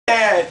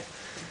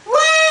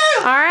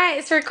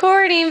It's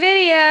recording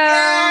video.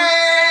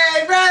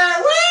 Yay,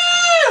 brother!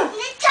 Woo!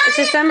 It's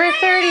December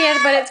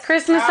 30th, but it's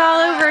Christmas all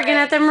over again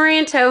at the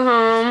Maranto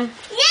home.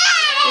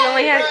 We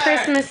only had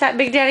Christmas at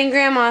Big Daddy and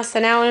Grandma,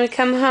 so now when we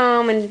come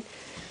home and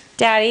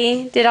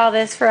Daddy did all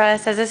this for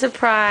us as a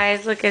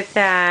surprise. Look at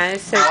that.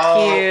 It's so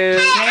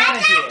cute.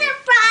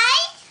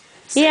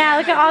 Yeah,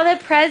 look at all the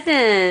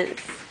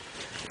presents.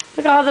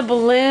 Look at all the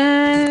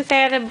balloons they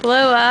had to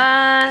blow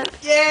up.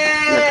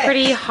 Yeah! The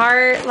pretty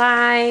heart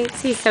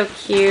lights. He's so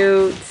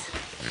cute.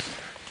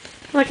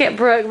 Look at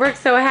Brooke. Brooke's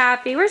so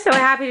happy. We're so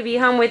happy to be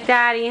home with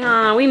Daddy,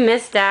 huh? We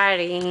miss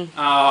Daddy.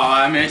 Oh,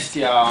 I missed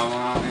y'all,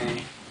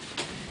 Mommy.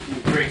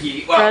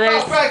 Bricky.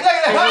 Brothers, in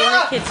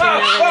the kitchen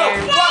over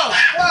there.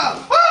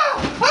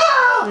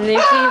 New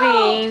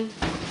TV.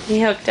 He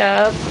hooked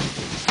up.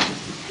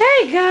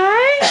 Hey,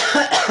 guys.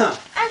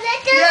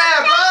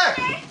 Yeah,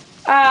 brother!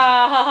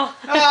 Oh.